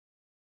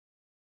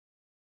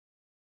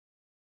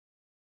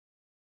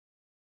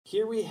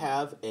Here we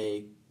have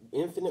a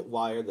infinite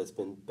wire that's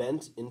been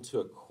bent into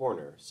a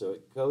corner. So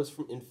it goes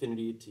from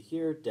infinity to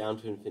here, down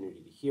to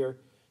infinity to here.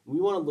 And we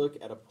want to look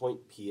at a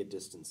point P at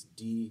distance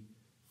d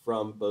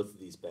from both of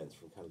these bends,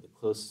 from kind of the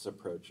closest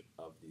approach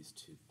of these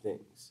two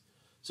things.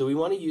 So we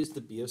want to use the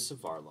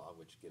Biot-Savart law,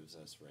 which gives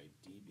us, right,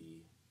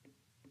 dB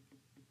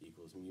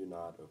equals mu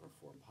naught over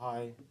 4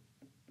 pi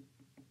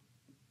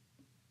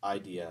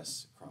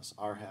IDS cross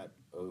r hat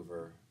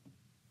over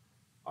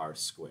r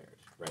squared,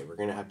 right? We're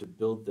going to have to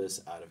build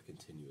this out of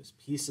continuous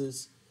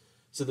pieces.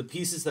 So the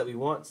pieces that we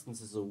want, since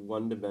this is a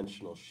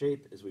one-dimensional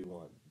shape, is we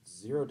want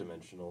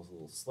zero-dimensional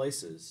little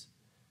slices,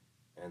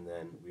 and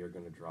then we are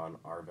going to draw an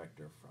r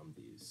vector from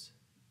these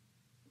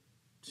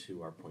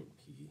to our point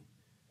P.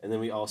 And then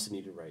we also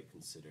need to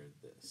consider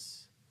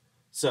this.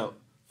 So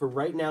for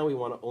right now, we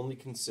want to only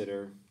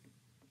consider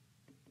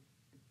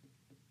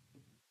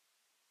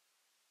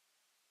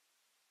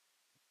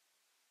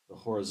the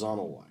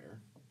horizontal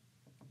wire,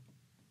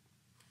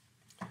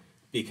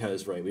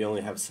 because, we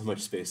only have so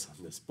much space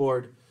on this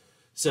board.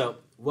 So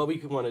what we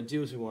want to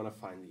do is we want to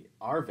find the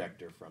r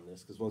vector from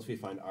this, because once we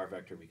find r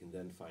vector, we can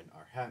then find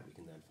r hat, we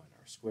can then find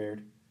r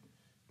squared.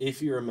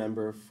 If you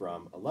remember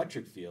from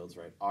electric fields,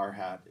 r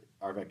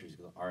vector is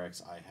equal to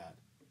rx I hat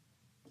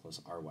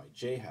plus ry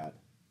j hat.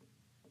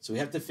 So we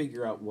have to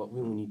figure out what we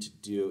will need to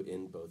do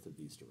in both of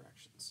these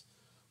directions.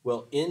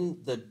 Well, in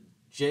the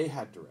j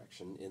hat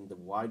direction, in the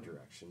y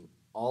direction,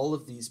 all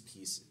of these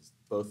pieces,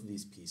 both of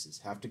these pieces,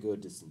 have to go a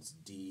distance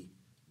d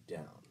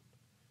down.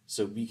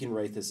 So we can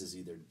write this as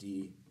either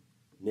d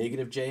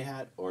negative j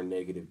hat or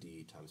negative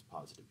d times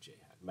positive j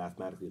hat.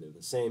 Mathematically, they're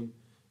the same,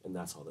 and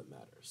that's all that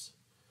matters.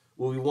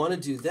 What we want to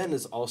do then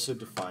is also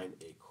define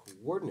a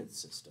coordinate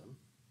system.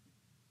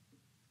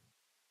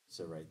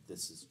 So,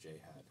 this is j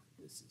hat,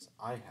 this is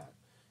I hat.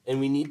 And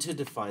we need to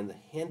define the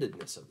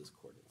handedness of this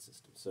coordinate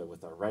system. So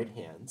with our right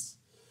hands,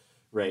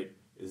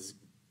 is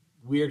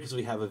weird because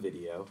we have a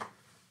video.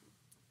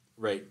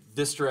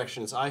 This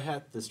direction is I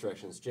hat, this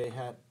direction is j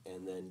hat,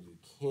 and then you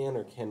can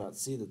or cannot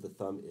see that the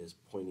thumb is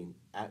pointing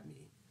at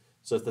me.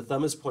 So if the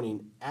thumb is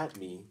pointing at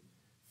me,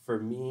 for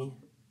me,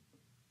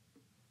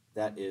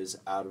 that is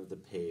out of the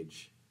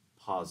page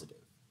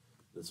positive.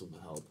 This will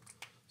help.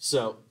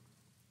 So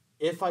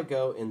if I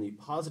go in the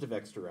positive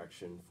x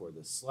direction for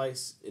the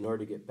slice, in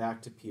order to get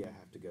back to P, I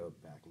have to go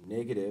back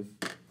negative.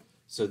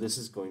 So this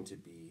is going to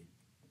be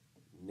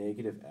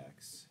negative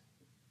x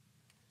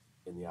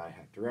in the I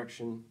hat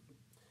direction.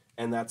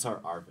 And that's our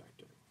r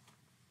vector.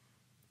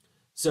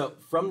 So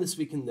from this,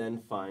 we can then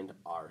find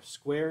r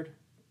squared,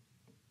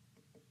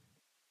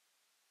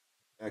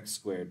 x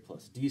squared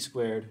plus d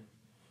squared.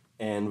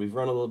 And we've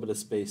run a little bit of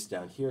space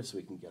down here so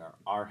we can get our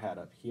r hat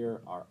up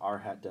here. Our r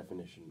hat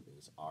definition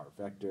is r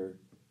vector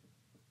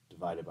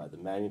divided by the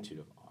magnitude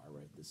of r,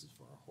 This is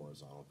for our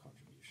horizontal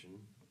contribution.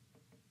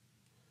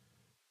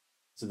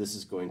 So this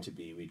is going to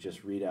be, we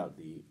just read out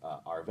the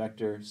r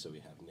vector, so we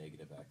have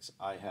negative x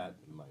I hat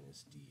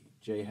minus d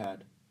j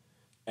hat.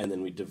 And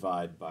then we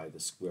divide by the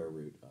square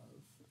root of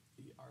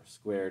the r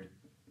squared,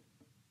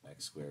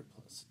 x squared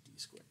plus d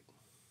squared.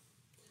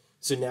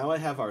 So now I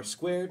have r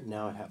squared,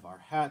 now I have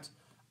r hat.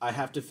 I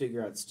have to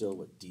figure out still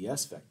what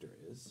ds vector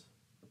is.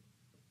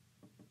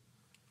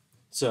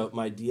 So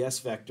my ds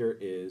vector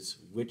is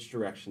which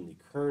direction the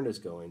current is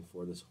going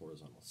for this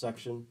horizontal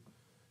section.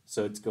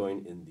 So it's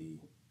going in the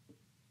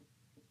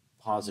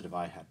positive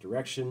I hat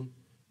direction.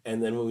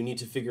 And then what we need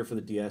to figure for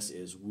the ds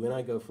is when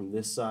I go from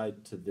this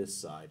side to this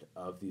side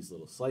of these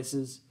little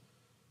slices,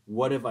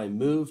 what have I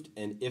moved?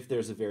 And if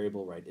there's a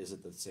variable, is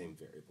it the same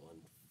variable?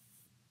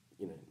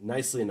 And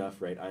nicely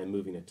enough, I am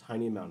moving a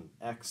tiny amount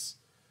in x,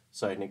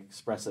 so I can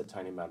express that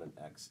tiny amount in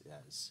x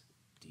as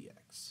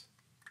dx.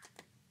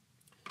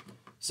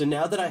 So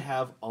now that I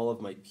have all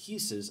of my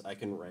pieces, I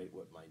can write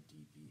what my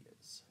dB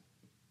is.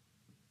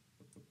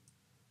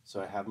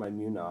 So I have my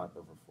mu naught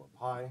over 4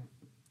 pi.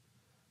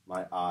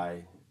 My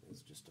I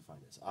is just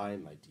defined as I.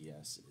 My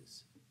ds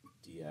is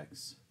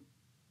dx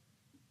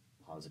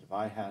positive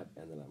I hat,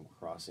 and then I'm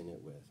crossing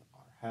it with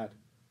r hat,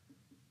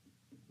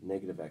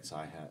 negative x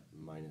I hat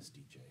minus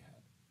dj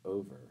hat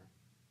over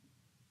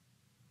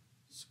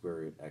square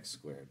root x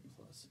squared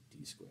plus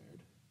d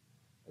squared,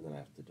 and then I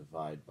have to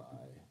divide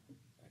by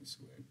x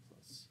squared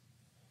plus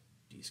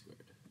d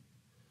squared.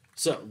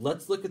 So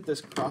let's look at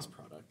this cross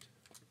product.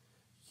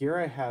 Here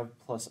I have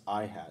plus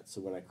I hat, so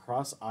when I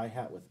cross I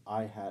hat with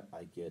I hat,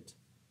 I get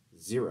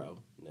 0,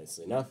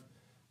 nicely enough.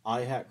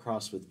 I hat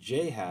crossed with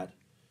j hat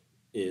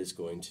is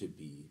going to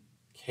be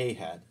k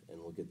hat, and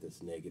we'll get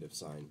this negative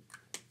sign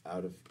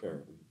out of,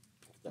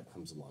 that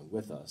comes along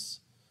with us.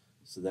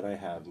 So then I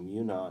have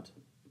mu naught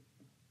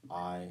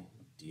I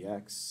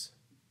dx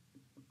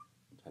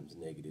times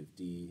negative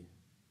d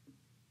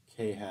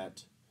k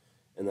hat,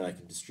 and then I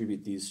can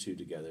distribute these two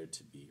together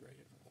to be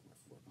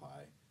 4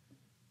 pi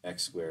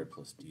x squared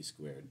plus d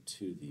squared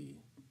to the.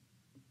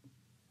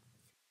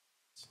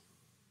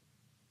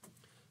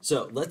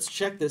 So let's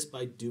check this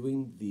by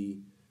doing the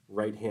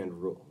right-hand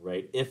rule,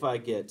 If I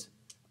get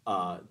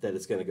that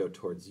it's going to go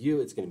towards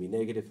you, it's going to be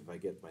negative. If I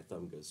get my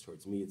thumb goes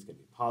towards me, it's going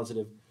to be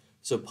positive.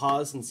 So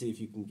pause and see if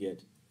you can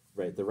get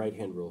the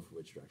right-hand rule for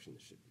which direction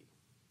this should be.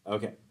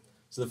 Okay,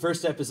 so the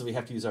first step is that we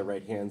have to use our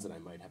right hands, and I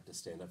might have to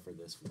stand up for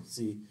this. We'll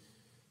see.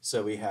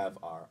 So we have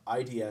our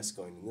IDS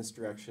going in this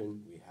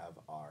direction. We have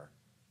our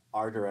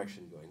R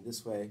direction going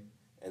this way,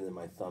 and then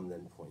my thumb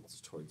then points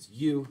towards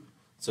you.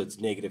 So it's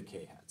negative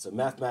K hat. So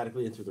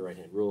mathematically and through the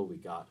right-hand rule, we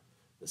got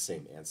the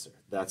same answer.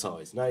 That's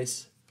always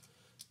nice.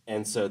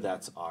 And so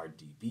that's our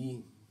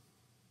dB.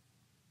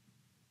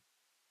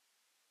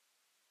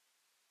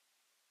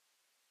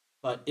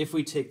 But if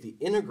we take the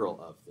integral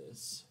of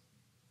this,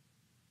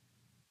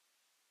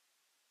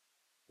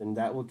 then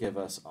that will give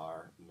us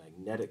our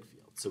magnetic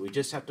field. So we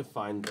just have to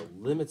find the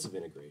limits of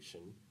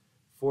integration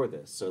for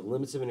this. So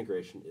limits of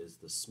integration is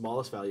the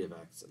smallest value of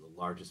x and the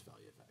largest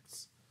value of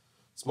x.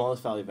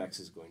 Smallest value of x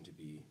is going to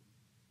be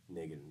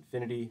negative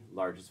infinity.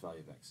 Largest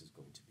value of x is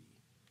going to be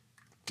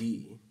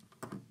d.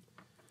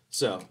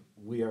 So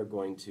we are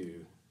going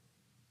to,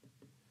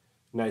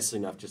 nicely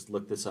enough, just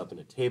look this up in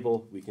a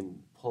table. We can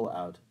pull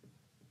out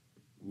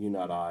mu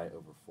naught I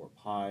over 4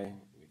 pi.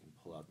 We can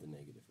pull out the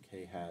negative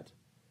k hat.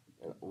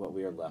 And what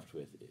we are left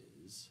with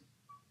is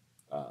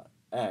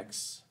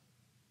x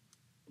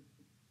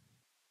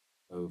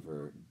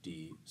over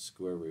d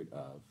square root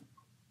of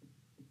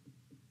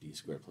d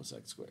squared plus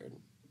x squared.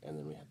 And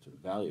then we have to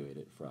evaluate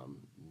it from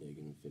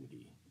negative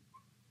infinity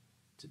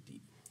to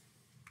d.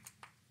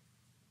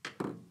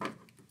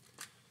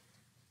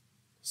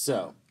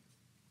 So,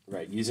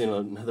 using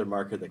another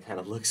marker that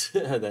kind of looks,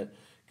 that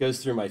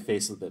goes through my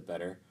face a little bit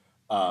better,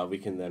 we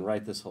can then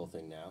write this whole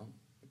thing now.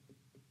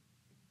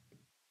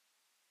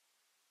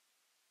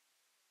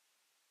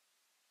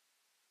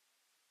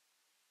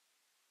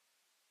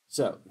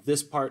 So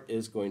this part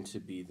is going to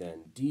be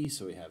then d,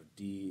 so we have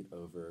d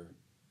over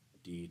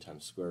d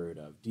times square root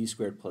of d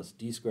squared plus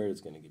d squared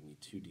is going to give me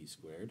 2d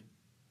squared,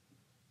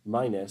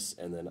 minus,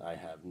 and then I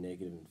have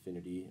negative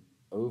infinity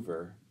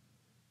over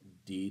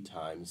d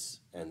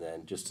times, and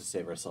then just to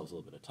save ourselves a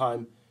little bit of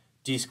time,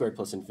 d squared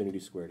plus infinity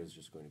squared is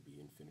just going to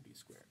be infinity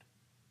squared.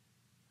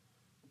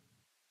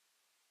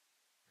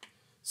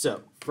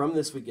 So from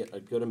this we get a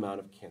good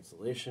amount of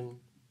cancellation.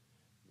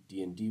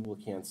 D and D will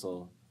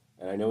cancel,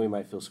 and I know we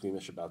might feel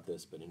squeamish about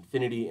this, but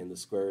infinity and the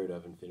square root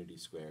of infinity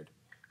squared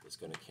is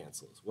going to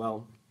cancel as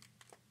well.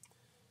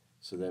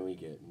 So then we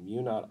get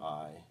mu naught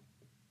I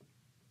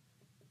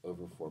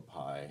over 4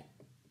 pi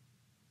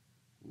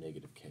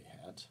negative k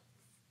hat.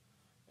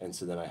 And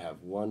so then I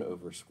have 1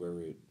 over square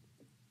root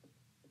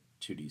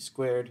 2d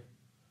squared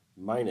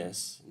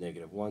minus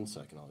negative 1,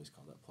 so I can always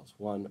call that plus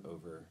 1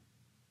 over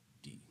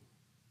d.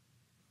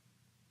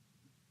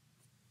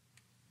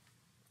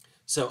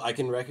 So I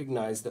can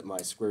recognize that my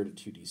square root of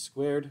 2d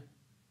squared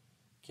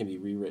can be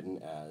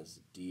rewritten as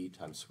d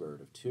times square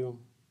root of 2.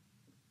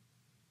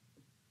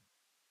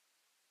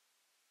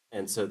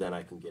 And so then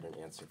I can get an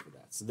answer for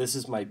that. So this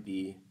is my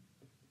b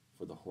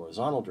for the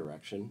horizontal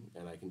direction,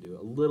 and I can do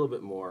a little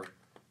bit more,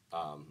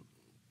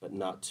 but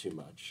not too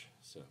much.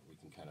 So we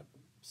can kind of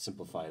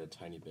simplify it a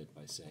tiny bit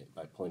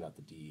by pulling out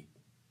the d.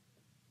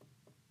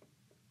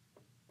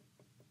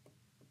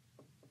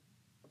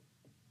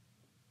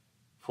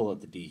 Pull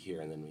out the d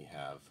here, and then we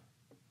have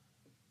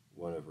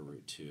 1 over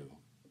root 2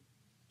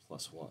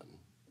 plus 1.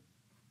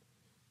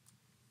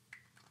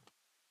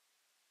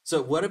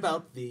 So what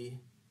about the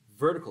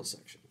vertical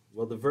section?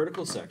 Well, the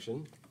vertical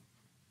section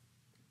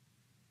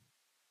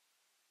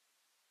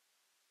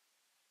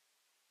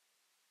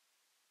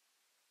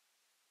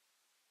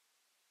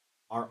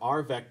our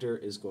r vector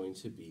is going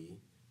to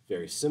be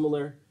very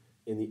similar.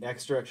 In the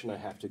x direction, I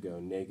have to go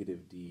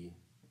negative d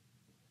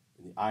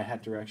in the I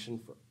hat direction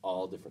for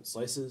all different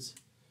slices.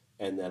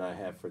 And then I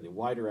have, for the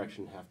y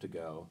direction, have to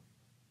go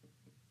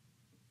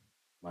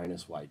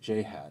minus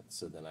yj hat.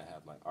 So then I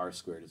have my r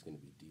squared is going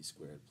to be d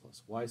squared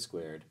plus y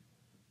squared.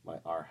 My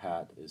r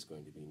hat is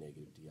going to be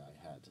negative di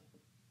hat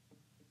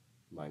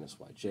minus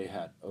yj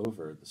hat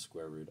over the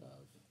square root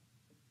of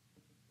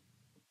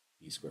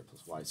d squared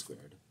plus y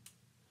squared.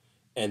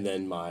 And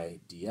then my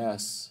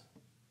ds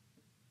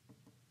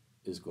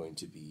is going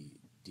to be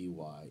dy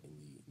in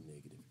the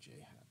negative j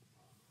hat.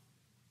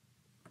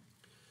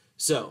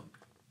 So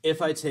if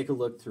I take a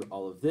look through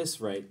all of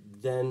this,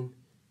 then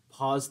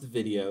pause the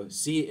video,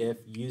 see if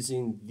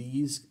using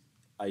these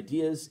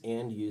ideas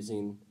and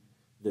using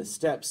the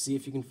steps, see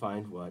if you can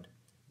find what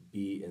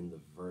b in the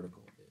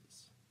vertical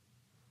is.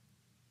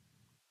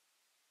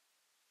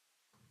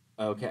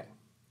 Okay,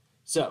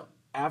 so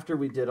after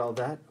we did all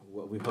that,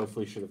 what we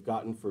hopefully should have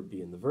gotten for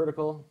b in the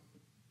vertical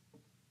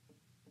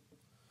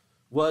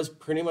was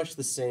pretty much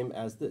the same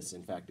as this.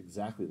 In fact,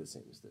 exactly the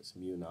same as this.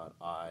 Mu naught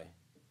I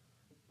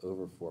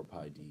over 4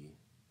 pi d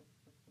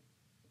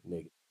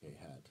negative k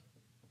hat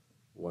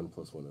 1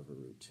 plus 1 over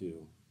root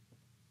 2.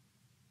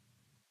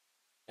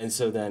 And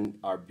so then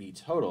our b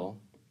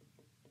total,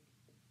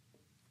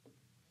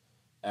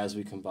 as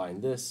we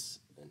combine this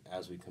and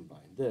as we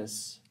combine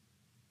this,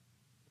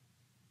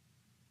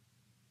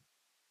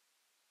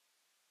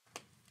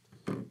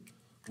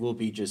 will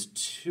be just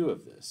 2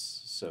 of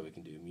this. So we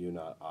can do mu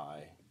naught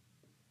I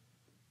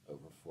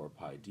over 4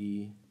 pi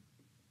d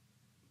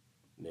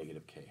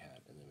negative k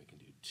hat. And then we can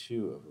do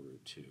 2 over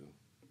root 2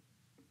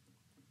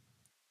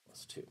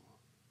 plus 2.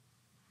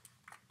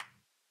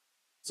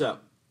 So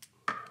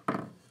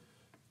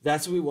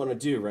that's what we want to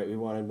do, right? We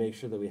want to make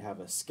sure that we have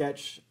a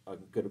sketch, a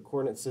good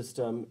coordinate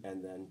system,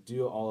 and then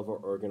do all of our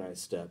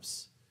organized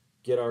steps,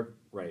 get our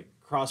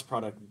cross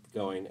product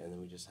going, and then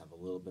we just have a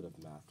little bit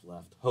of math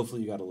left.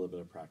 Hopefully you got a little bit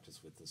of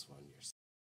practice with this one yourself.